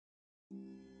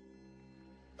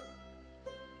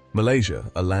Malaysia,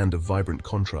 a land of vibrant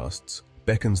contrasts,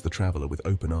 beckons the traveler with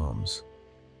open arms.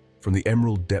 From the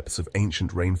emerald depths of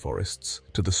ancient rainforests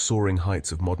to the soaring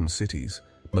heights of modern cities,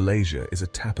 Malaysia is a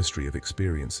tapestry of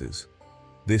experiences.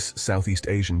 This Southeast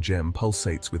Asian gem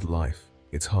pulsates with life,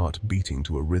 its heart beating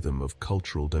to a rhythm of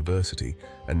cultural diversity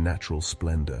and natural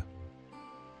splendor.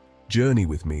 Journey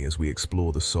with me as we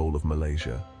explore the soul of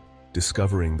Malaysia,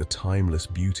 discovering the timeless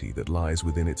beauty that lies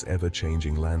within its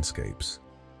ever-changing landscapes.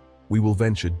 We will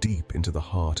venture deep into the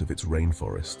heart of its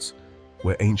rainforests,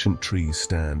 where ancient trees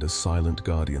stand as silent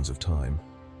guardians of time.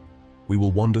 We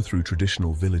will wander through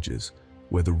traditional villages,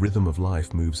 where the rhythm of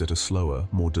life moves at a slower,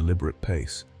 more deliberate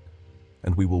pace.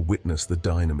 And we will witness the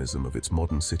dynamism of its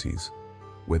modern cities,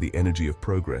 where the energy of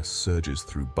progress surges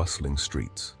through bustling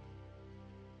streets.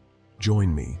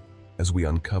 Join me as we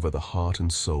uncover the heart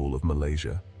and soul of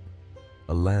Malaysia,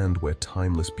 a land where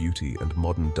timeless beauty and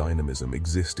modern dynamism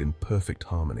exist in perfect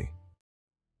harmony.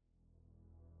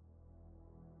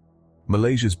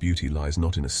 Malaysia's beauty lies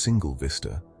not in a single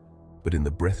vista, but in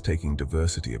the breathtaking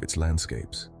diversity of its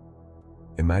landscapes.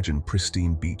 Imagine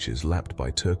pristine beaches lapped by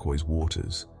turquoise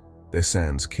waters, their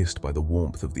sands kissed by the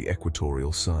warmth of the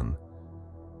equatorial sun.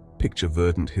 Picture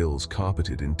verdant hills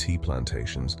carpeted in tea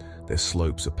plantations, their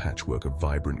slopes a patchwork of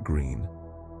vibrant green.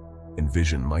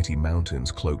 Envision mighty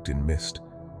mountains cloaked in mist,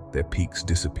 their peaks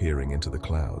disappearing into the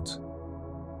clouds.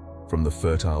 From the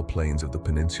fertile plains of the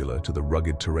peninsula to the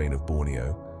rugged terrain of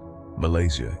Borneo,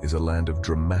 Malaysia is a land of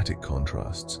dramatic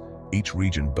contrasts. Each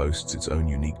region boasts its own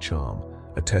unique charm,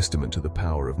 a testament to the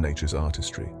power of nature's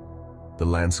artistry. The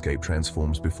landscape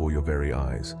transforms before your very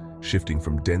eyes, shifting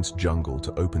from dense jungle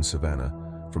to open savanna,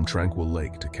 from tranquil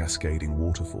lake to cascading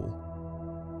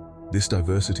waterfall. This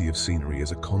diversity of scenery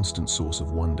is a constant source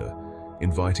of wonder,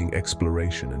 inviting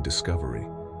exploration and discovery.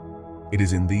 It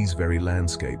is in these very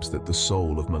landscapes that the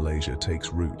soul of Malaysia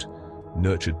takes root,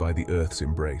 nurtured by the earth's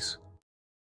embrace.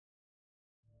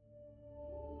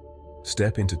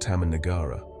 Step into Taman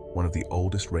Negara, one of the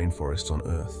oldest rainforests on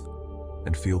Earth,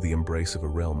 and feel the embrace of a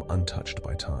realm untouched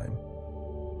by time.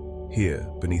 Here,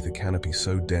 beneath a canopy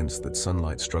so dense that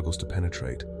sunlight struggles to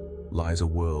penetrate, lies a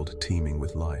world teeming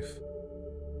with life.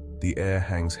 The air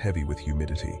hangs heavy with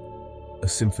humidity, a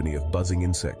symphony of buzzing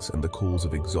insects and the calls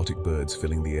of exotic birds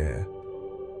filling the air.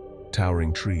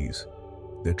 Towering trees,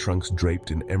 their trunks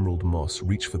draped in emerald moss,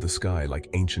 reach for the sky like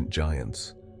ancient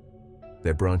giants.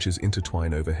 Their branches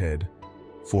intertwine overhead,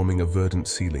 forming a verdant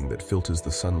ceiling that filters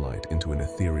the sunlight into an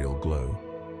ethereal glow.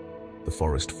 The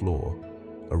forest floor,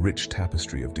 a rich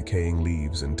tapestry of decaying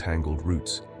leaves and tangled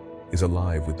roots, is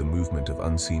alive with the movement of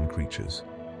unseen creatures.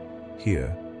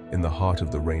 Here, in the heart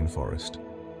of the rainforest,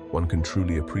 one can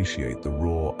truly appreciate the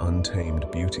raw, untamed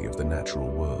beauty of the natural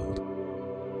world.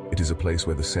 It is a place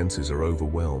where the senses are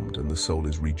overwhelmed and the soul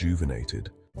is rejuvenated.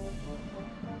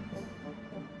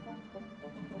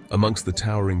 Amongst the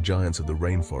towering giants of the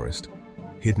rainforest,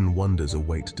 hidden wonders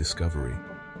await discovery.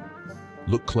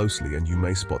 Look closely and you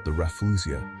may spot the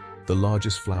rafflesia, the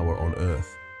largest flower on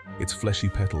Earth, its fleshy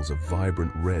petals a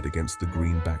vibrant red against the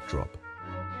green backdrop.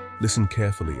 Listen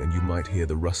carefully and you might hear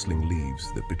the rustling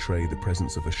leaves that betray the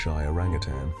presence of a shy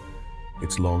orangutan,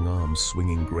 its long arms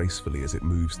swinging gracefully as it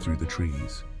moves through the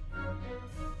trees.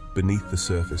 Beneath the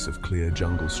surface of clear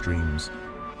jungle streams,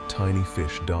 tiny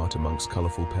fish dart amongst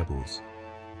colorful pebbles.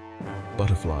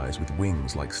 Butterflies with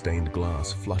wings like stained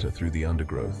glass flutter through the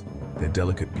undergrowth, their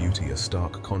delicate beauty a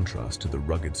stark contrast to the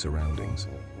rugged surroundings.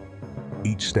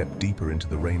 Each step deeper into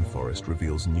the rainforest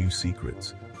reveals new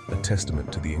secrets, a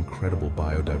testament to the incredible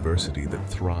biodiversity that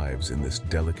thrives in this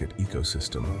delicate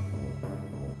ecosystem.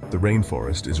 The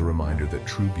rainforest is a reminder that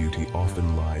true beauty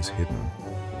often lies hidden,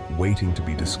 waiting to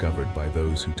be discovered by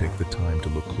those who take the time to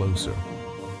look closer.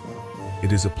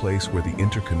 It is a place where the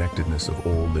interconnectedness of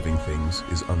all living things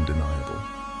is undeniable,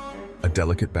 a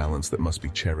delicate balance that must be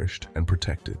cherished and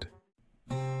protected.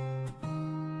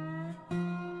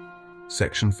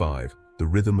 Section 5. The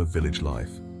Rhythm of Village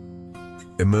Life.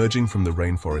 Emerging from the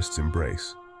rainforest's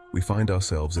embrace, we find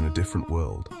ourselves in a different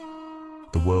world,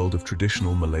 the world of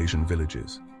traditional Malaysian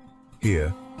villages.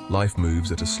 Here, life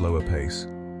moves at a slower pace,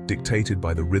 dictated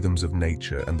by the rhythms of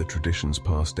nature and the traditions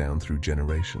passed down through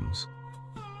generations.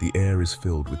 The air is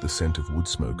filled with the scent of wood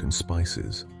smoke and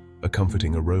spices, a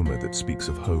comforting aroma that speaks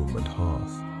of home and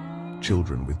hearth.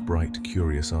 Children with bright,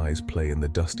 curious eyes play in the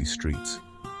dusty streets,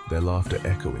 their laughter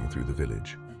echoing through the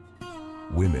village.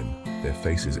 Women, their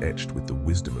faces etched with the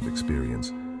wisdom of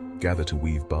experience, gather to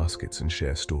weave baskets and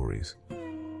share stories.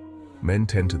 Men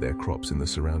tend to their crops in the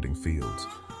surrounding fields,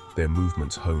 their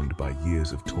movements honed by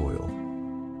years of toil.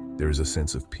 There is a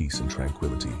sense of peace and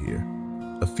tranquility here,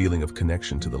 a feeling of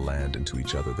connection to the land and to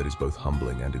each other that is both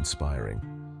humbling and inspiring.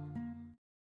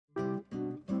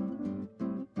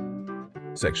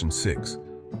 Section 6.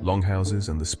 Longhouses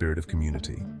and the spirit of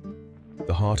community.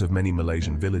 The heart of many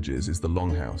Malaysian villages is the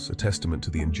longhouse, a testament to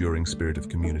the enduring spirit of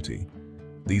community.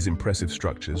 These impressive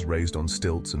structures, raised on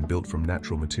stilts and built from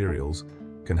natural materials,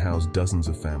 can house dozens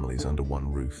of families under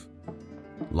one roof.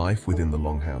 Life within the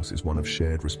longhouse is one of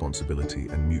shared responsibility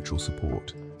and mutual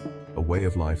support, a way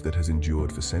of life that has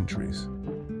endured for centuries.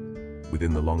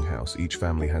 Within the longhouse, each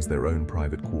family has their own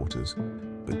private quarters,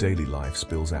 but daily life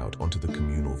spills out onto the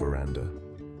communal veranda.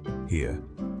 Here,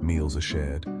 meals are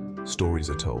shared, stories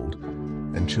are told,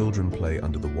 and children play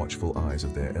under the watchful eyes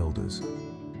of their elders.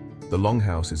 The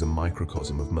longhouse is a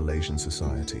microcosm of Malaysian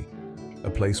society, a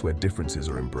place where differences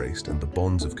are embraced and the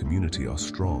bonds of community are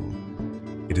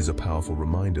strong. It is a powerful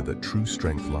reminder that true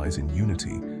strength lies in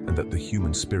unity and that the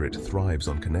human spirit thrives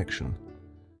on connection.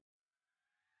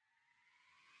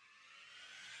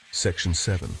 Section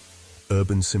 7.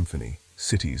 Urban Symphony,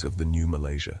 Cities of the New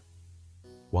Malaysia.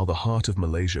 While the heart of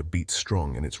Malaysia beats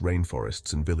strong in its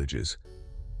rainforests and villages,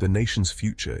 the nation's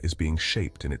future is being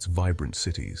shaped in its vibrant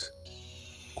cities.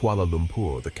 Kuala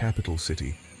Lumpur, the capital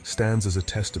city, stands as a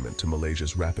testament to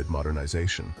Malaysia's rapid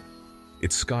modernization.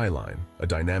 Its skyline, a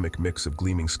dynamic mix of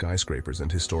gleaming skyscrapers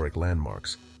and historic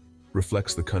landmarks,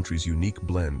 reflects the country's unique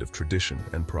blend of tradition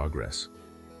and progress.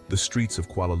 The streets of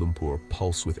Kuala Lumpur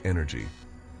pulse with energy,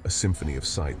 a symphony of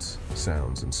sights,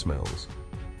 sounds, and smells.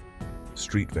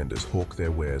 Street vendors hawk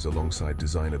their wares alongside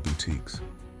designer boutiques.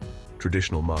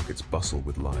 Traditional markets bustle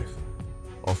with life,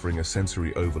 offering a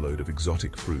sensory overload of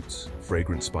exotic fruits,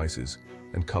 fragrant spices,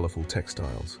 and colorful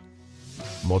textiles.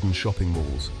 Modern shopping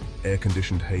malls,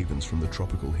 air-conditioned havens from the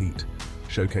tropical heat,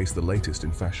 showcase the latest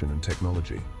in fashion and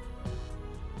technology.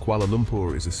 Kuala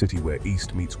Lumpur is a city where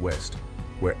East meets West,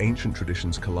 where ancient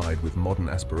traditions collide with modern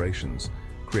aspirations,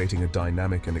 creating a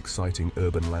dynamic and exciting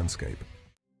urban landscape.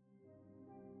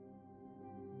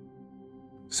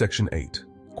 Section 8.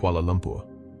 Kuala Lumpur,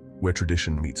 where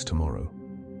tradition meets tomorrow.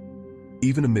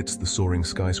 Even amidst the soaring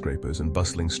skyscrapers and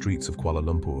bustling streets of Kuala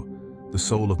Lumpur, the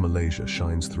soul of Malaysia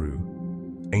shines through.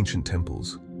 Ancient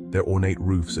temples, their ornate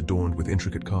roofs adorned with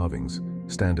intricate carvings,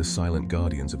 stand as silent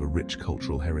guardians of a rich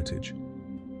cultural heritage.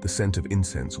 The scent of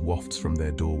incense wafts from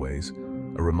their doorways,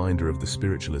 a reminder of the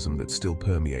spiritualism that still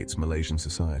permeates Malaysian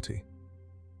society.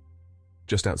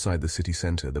 Just outside the city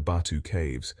centre, the Batu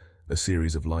Caves, a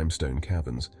series of limestone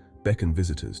caverns, beckon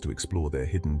visitors to explore their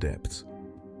hidden depths.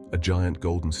 A giant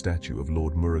golden statue of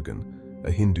Lord Murugan,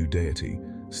 a Hindu deity,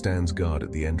 stands guard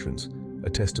at the entrance, a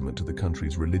testament to the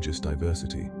country's religious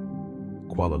diversity.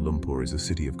 Kuala Lumpur is a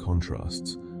city of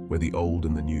contrasts, where the old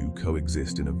and the new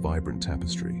coexist in a vibrant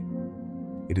tapestry.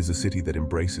 It is a city that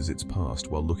embraces its past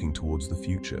while looking towards the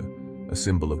future, a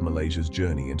symbol of Malaysia's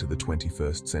journey into the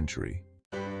 21st century.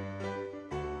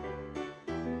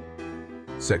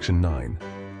 Section 9.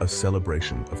 A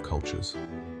celebration of cultures.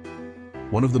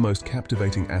 One of the most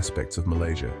captivating aspects of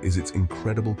Malaysia is its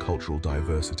incredible cultural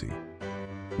diversity.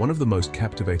 One of the most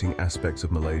captivating aspects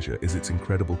of Malaysia is its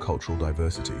incredible cultural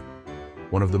diversity.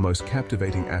 One of the most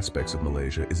captivating aspects of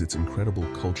Malaysia is its incredible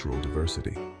cultural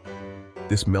diversity.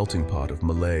 This melting pot of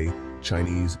Malay,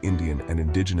 Chinese, Indian, and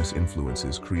indigenous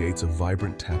influences creates a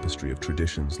vibrant tapestry of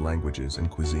traditions, languages,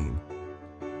 and cuisine.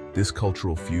 This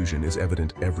cultural fusion is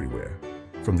evident everywhere,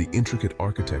 from the intricate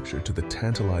architecture to the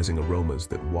tantalizing aromas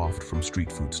that waft from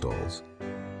street food stalls.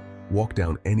 Walk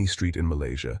down any street in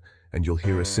Malaysia and you'll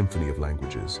hear a symphony of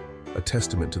languages, a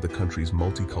testament to the country's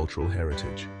multicultural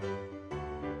heritage.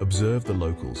 Observe the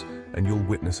locals and you'll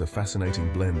witness a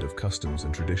fascinating blend of customs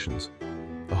and traditions,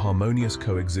 a harmonious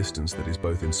coexistence that is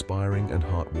both inspiring and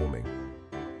heartwarming.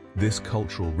 This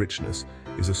cultural richness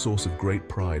is a source of great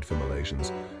pride for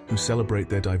Malaysians, who celebrate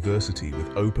their diversity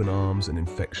with open arms and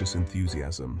infectious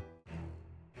enthusiasm.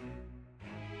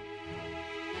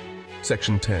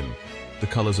 Section 10. The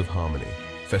Colors of Harmony,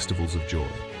 Festivals of Joy.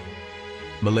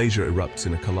 Malaysia erupts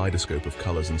in a kaleidoscope of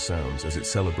colors and sounds as it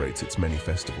celebrates its many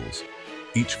festivals.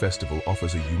 Each festival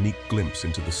offers a unique glimpse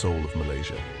into the soul of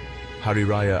Malaysia. Hari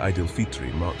Raya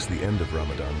Aidilfitri marks the end of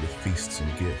Ramadan with feasts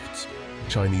and gifts.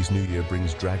 Chinese New Year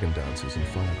brings dragon dances and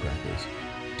firecrackers.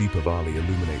 Deepavali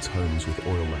illuminates homes with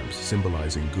oil lamps,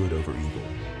 symbolizing good over evil.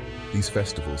 These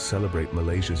festivals celebrate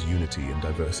Malaysia's unity and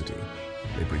diversity.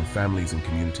 They bring families and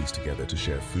communities together to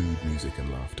share food, music,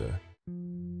 and laughter.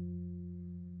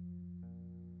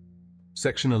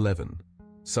 Section 11.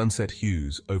 Sunset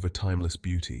Hues over Timeless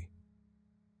Beauty.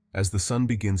 As the sun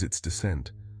begins its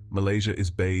descent, Malaysia is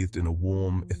bathed in a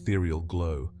warm, ethereal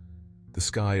glow. The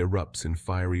sky erupts in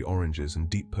fiery oranges and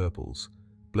deep purples,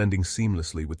 blending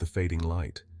seamlessly with the fading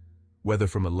light. Whether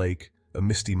from a lake, a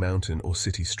misty mountain, or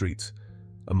city streets,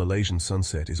 a Malaysian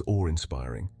sunset is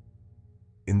awe-inspiring.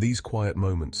 In these quiet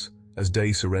moments, As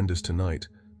day surrenders to night,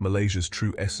 Malaysia's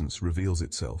true essence reveals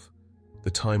itself.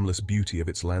 The timeless beauty of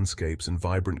its landscapes and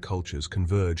vibrant cultures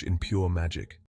converge in pure magic.